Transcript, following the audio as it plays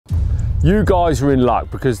You guys are in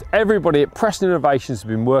luck because everybody at Preston Innovations has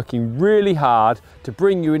been working really hard to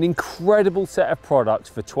bring you an incredible set of products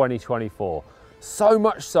for 2024. So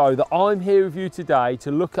much so that I'm here with you today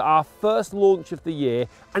to look at our first launch of the year,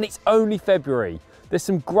 and it's only February. There's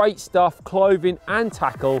some great stuff, clothing and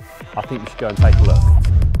tackle. I think we should go and take a look.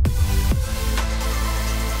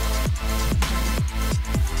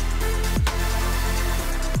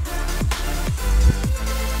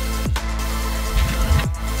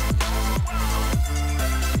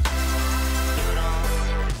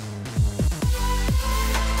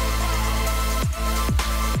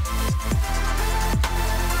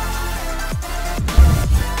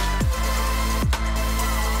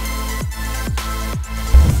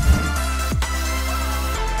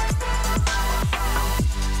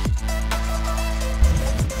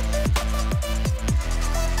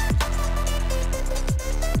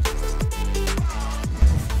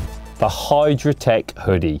 The Hydratech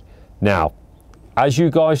hoodie. Now, as you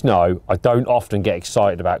guys know, I don't often get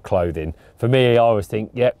excited about clothing. For me, I always think,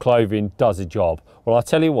 yeah, clothing does a job. Well, I'll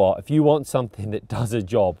tell you what, if you want something that does a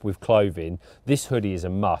job with clothing, this hoodie is a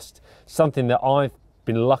must. Something that I've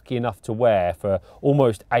been lucky enough to wear for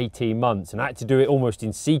almost 18 months, and I had to do it almost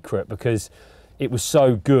in secret because it was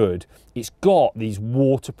so good. It's got these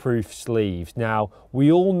waterproof sleeves. Now,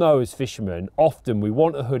 we all know as fishermen, often we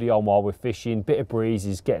want a hoodie on while we're fishing, bit of breeze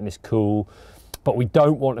is getting us cool, but we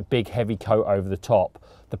don't want a big heavy coat over the top.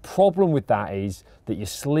 The problem with that is that your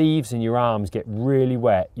sleeves and your arms get really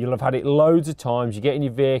wet. You'll have had it loads of times. You get in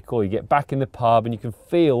your vehicle, you get back in the pub and you can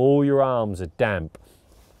feel all your arms are damp.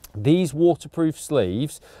 These waterproof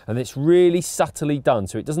sleeves, and it's really subtly done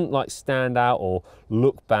so it doesn't like stand out or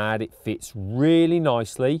look bad. It fits really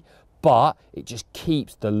nicely, but it just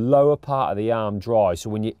keeps the lower part of the arm dry. So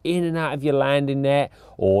when you're in and out of your landing net,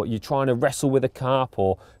 or you're trying to wrestle with a carp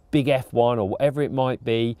or big F1 or whatever it might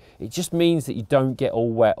be, it just means that you don't get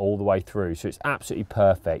all wet all the way through. So it's absolutely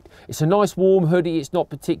perfect. It's a nice warm hoodie. It's not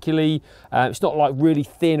particularly, it's not like really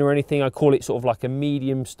thin or anything. I call it sort of like a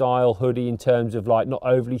medium style hoodie in terms of like not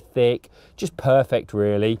overly thick, just perfect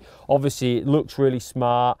really. Obviously it looks really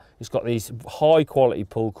smart. It's got these high quality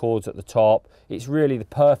pull cords at the top. It's really the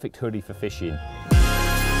perfect hoodie for fishing.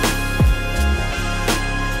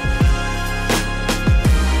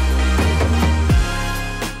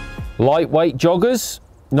 Lightweight joggers.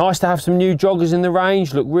 Nice to have some new joggers in the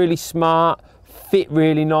range, look really smart, fit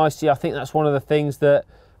really nicely. I think that's one of the things that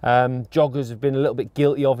joggers have been a little bit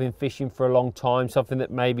guilty of in fishing for a long time, something that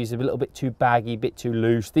maybe is a little bit too baggy, a bit too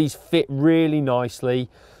loose. These fit really nicely.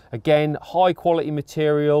 Again, high quality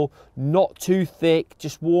material, not too thick,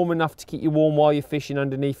 just warm enough to keep you warm while you're fishing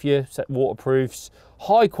underneath your waterproofs.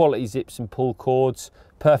 High quality zips and pull cords,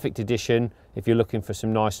 perfect addition if you're looking for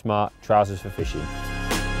some nice smart trousers for fishing.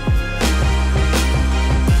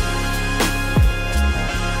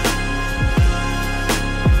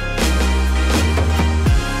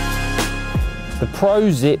 The Pro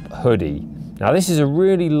Zip hoodie. Now this is a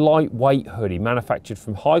really lightweight hoodie manufactured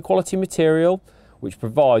from high quality material, which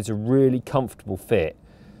provides a really comfortable fit.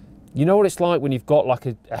 You know what it's like when you've got like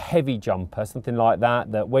a heavy jumper, something like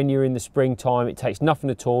that, that when you're in the springtime, it takes nothing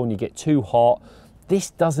at all and you get too hot. This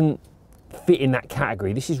doesn't fit in that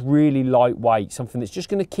category. This is really lightweight, something that's just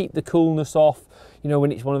going to keep the coolness off, you know, when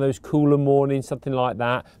it's one of those cooler mornings, something like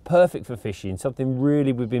that. Perfect for fishing, something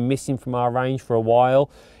really we've been missing from our range for a while.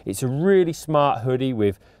 It's a really smart hoodie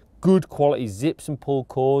with good quality zips and pull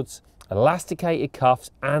cords, elasticated cuffs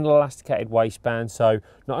and elasticated waistband. So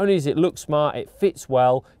not only does it look smart, it fits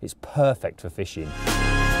well, it's perfect for fishing.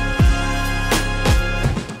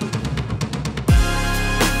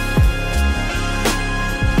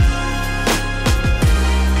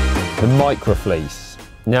 The Micro Fleece.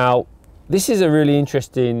 Now, this is a really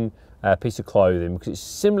interesting piece of clothing because it's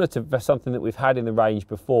similar to something that we've had in the range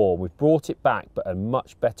before. We've brought it back, but a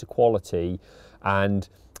much better quality and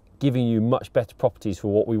giving you much better properties for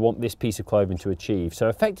what we want this piece of clothing to achieve. So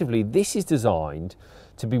effectively, this is designed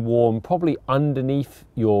to be worn probably underneath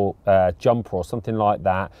your jumper or something like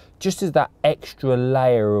that, just as that extra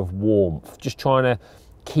layer of warmth, just trying to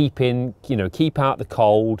keep in, you know, keep out the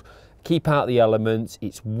cold, keep out the elements.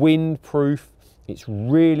 It's windproof, it's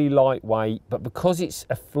really lightweight, but because it's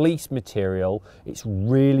a fleece material, it's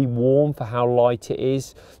really warm for how light it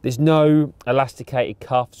is. There's no elasticated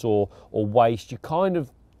cuffs or waist. You're kind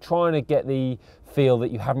of trying to get the feel that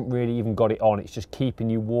you haven't really even got it on. It's just keeping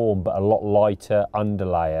you warm, but a lot lighter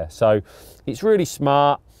underlayer. So it's really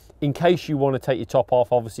smart. In case you want to take your top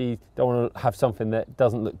off, obviously don't want to have something that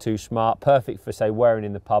doesn't look too smart. Perfect for, say, wearing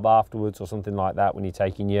in the pub afterwards or something like that when you're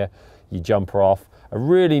taking your jumper off. A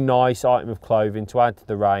really nice item of clothing to add to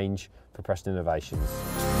the range for Preston Innovations.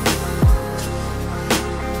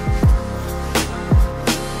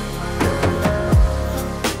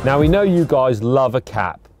 Now we know you guys love a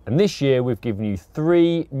cap, and this year we've given you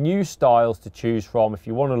 3 new styles to choose from if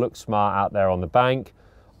you want to look smart out there on the bank.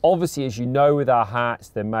 Obviously, as you know with our hats,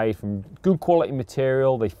 they're made from good quality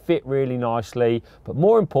material, they fit really nicely, but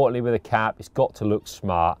more importantly with a cap, it's got to look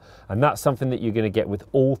smart, and that's something that you're going to get with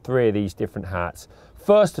all 3 of these different hats.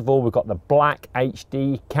 First of all, we've got the black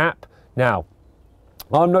HD cap. Now,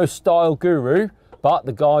 I'm no style guru, but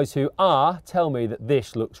the guys who are tell me that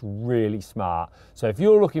this looks really smart. So if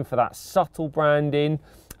you're looking for that subtle branding,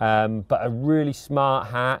 but a really smart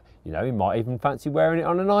hat, you know, you might even fancy wearing it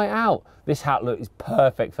on a night out. This hat look is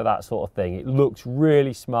perfect for that sort of thing. It looks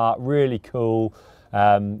really smart, really cool,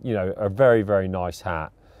 you know, a very, very nice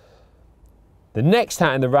hat. The next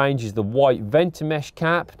hat in the range is the white Ventamesh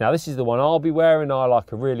cap. Now this is the one I'll be wearing. I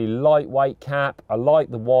like a really lightweight cap. I like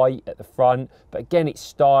the white at the front, but again, it's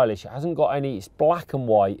stylish. It hasn't got any, it's black and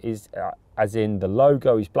white, as in the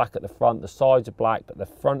logo is black at the front, the sides are black, but the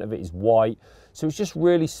front of it is white. So it's just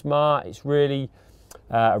really smart. It's really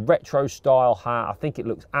a retro style hat. I think it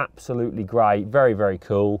looks absolutely great. Very, very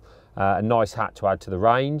cool. A nice hat to add to the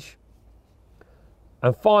range.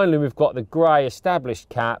 And finally, we've got the grey established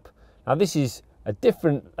cap. Now this is a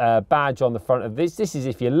different badge on the front of this. This is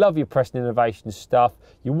if you love your Preston Innovations stuff,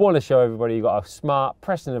 you want to show everybody you've got a smart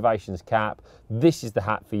Preston Innovations cap, this is the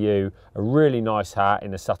hat for you. A really nice hat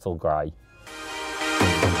in a subtle grey.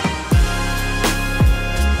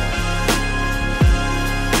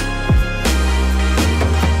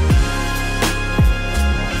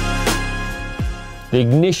 The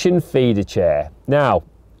ignition feeder chair. Now,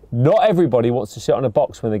 not everybody wants to sit on a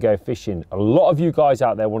box when they go fishing. A lot of you guys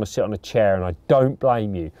out there want to sit on a chair, and I don't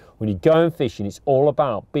blame you. When you go fishing, it's all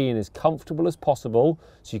about being as comfortable as possible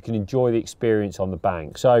so you can enjoy the experience on the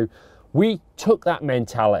bank. So we took that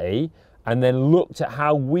mentality and then looked at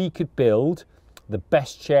how we could build the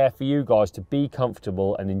best chair for you guys to be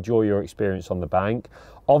comfortable and enjoy your experience on the bank.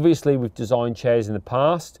 Obviously, we've designed chairs in the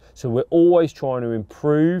past, so we're always trying to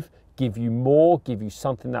improve, give you more, give you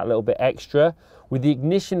something that little bit extra. With the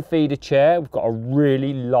ignition feeder chair, we've got a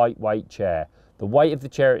really lightweight chair. The weight of the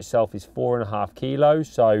chair itself is 4.5 kilos,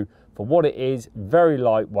 so for what it is, very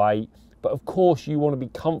lightweight. But of course, you want to be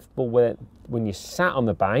comfortable with it when you're sat on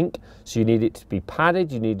the bank, so you need it to be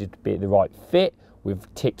padded, you need it to be the right fit.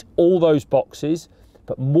 We've ticked all those boxes,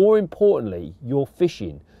 but more importantly, you're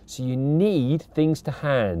fishing. So you need things to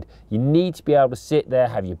hand. You need to be able to sit there,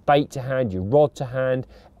 have your bait to hand, your rod to hand,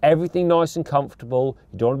 everything nice and comfortable.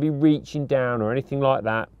 You don't want to be reaching down or anything like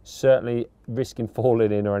that, certainly risking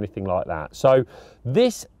falling in or anything like that. So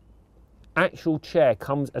this actual chair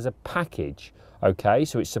comes as a package, okay?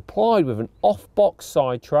 So it's supplied with an off-box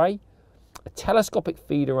side tray, a telescopic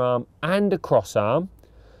feeder arm and a cross arm.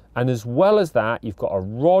 And as well as that, you've got a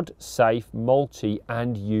rod safe multi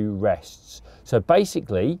and U rests. So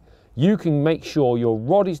basically, you can make sure your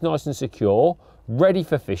rod is nice and secure, ready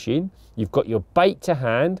for fishing. You've got your bait to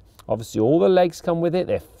hand. Obviously, all the legs come with it.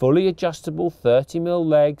 They're fully adjustable, 30mm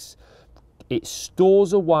legs. It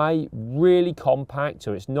stores away, really compact,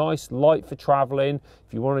 so it's nice, light for traveling.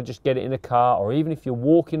 If you want to just get it in a car, or even if you're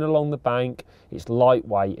walking along the bank, it's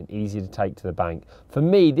lightweight and easy to take to the bank. For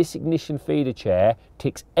me, this ignition feeder chair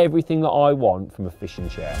ticks everything that I want from a fishing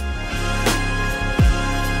chair.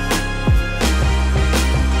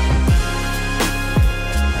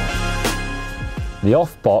 The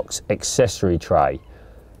off-box accessory tray.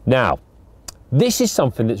 Now, this is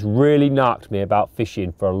something that's really narked me about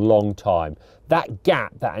fishing for a long time. That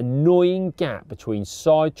gap, that annoying gap between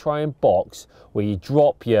side tray and box, where you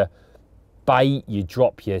drop your bait, you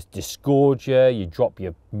drop your disgorger, you drop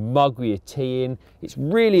your mug with your tea in. It's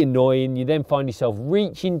really annoying. You then find yourself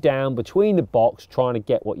reaching down between the box trying to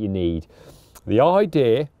get what you need. The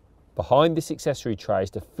idea behind this accessory tray is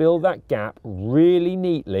to fill that gap really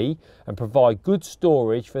neatly and provide good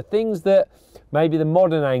storage for things that maybe the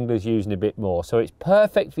modern angler's using a bit more. So it's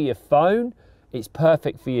perfect for your phone, it's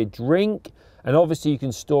perfect for your drink, and obviously you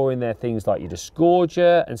can store in there things like your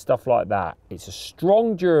disgorger and stuff like that. It's a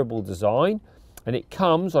strong, durable design, and it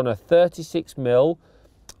comes on a 36mm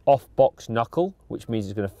off-box knuckle, which means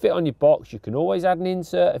it's going to fit on your box. You can always add an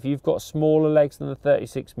insert if you've got smaller legs than the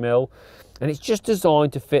 36mm, and it's just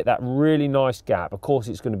designed to fit that really nice gap. Of course,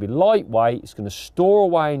 it's going to be lightweight, it's going to store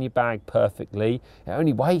away in your bag perfectly. It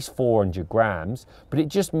only weighs 400 grams, but it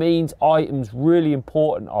just means items, really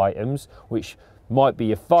important items, which might be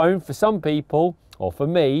your phone for some people, or for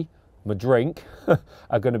me, my drink,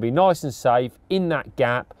 are going to be nice and safe in that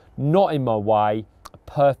gap, not in my way. A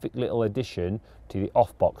perfect little addition to the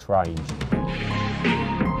off-box range.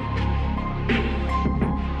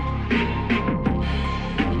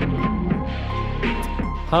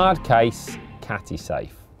 hard case caddy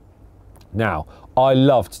safe. Now, I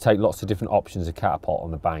love to take lots of different options of catapult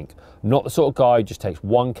on the bank. I'm not the sort of guy who just takes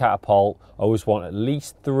one catapult. I always want at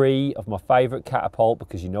least 3 of my favourite catapult,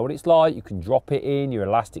 because you know what it's like, you can drop it in, your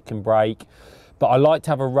elastic can break. But I like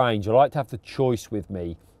to have a range, I like to have the choice with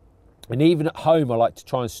me. And even at home, I like to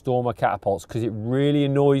try and store my catapults, because it really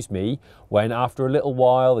annoys me when after a little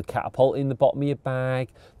while, the catapult in the bottom of your bag,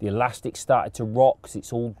 the elastic started to rot because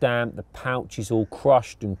it's all damp, the pouch is all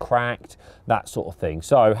crushed and cracked, that sort of thing.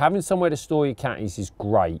 So having somewhere to store your catties is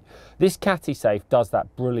great. This caddy safe does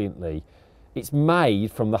that brilliantly. It's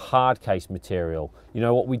made from the hard case material. You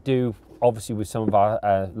know what we do obviously with some of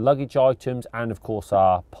our luggage items, and of course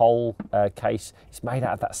our pole case, it's made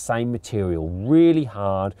out of that same material, really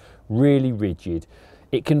hard, really rigid.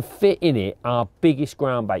 It can fit in it our biggest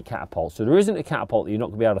ground bait catapult. So there isn't a catapult that you're not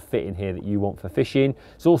going to be able to fit in here that you want for fishing.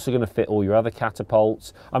 It's also going to fit all your other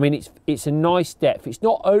catapults. I mean, it's a nice depth. It's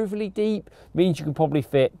not overly deep, means you can probably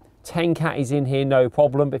fit 10 catties in here, no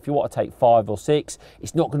problem. But if you want to take 5 or 6,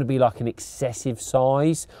 it's not going to be like an excessive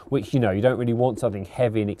size, which, you know, you don't really want something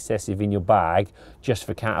heavy and excessive in your bag just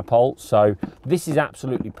for catapults. So this is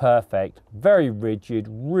absolutely perfect, very rigid,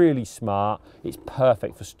 really smart. It's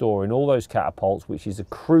perfect for storing all those catapults, which is a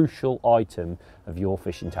crucial item of your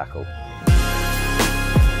fishing tackle.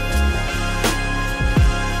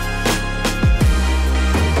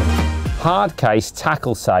 Hard case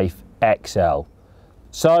tackle safe XL.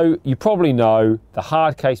 So you probably know the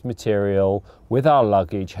hard case material with our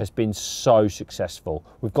luggage has been so successful.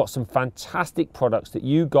 We've got some fantastic products that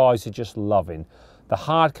you guys are just loving. The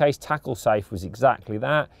hard case tackle safe was exactly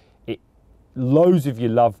that. Loads of you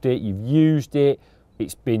loved it, you've used it,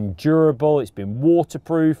 it's been durable, it's been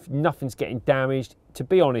waterproof, nothing's getting damaged. To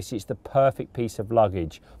be honest, it's the perfect piece of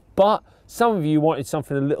luggage. But some of you wanted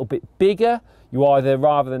something a little bit bigger. You either,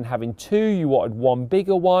 rather than having 2, you wanted one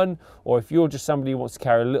bigger one, or if you're just somebody who wants to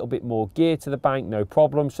carry a little bit more gear to the bank, no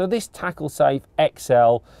problem. So this tackle safe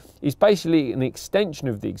XL is basically an extension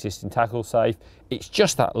of the existing tackle safe. It's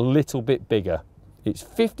just that little bit bigger. It's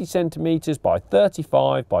 50 centimeters by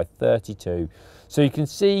 35 by 32. So you can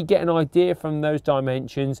see, get an idea from those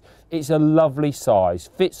dimensions. It's a lovely size,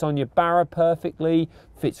 fits on your barra perfectly,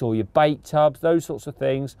 fits all your bait tubs, those sorts of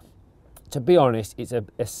things. To be honest, it's an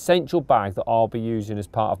essential bag that I'll be using as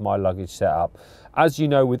part of my luggage setup. As you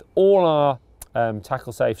know, with all our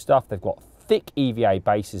tackle safe stuff, they've got thick EVA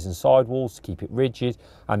bases and sidewalls to keep it rigid,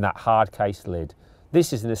 and that hard case lid.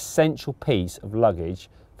 This is an essential piece of luggage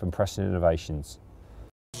from Preston Innovations.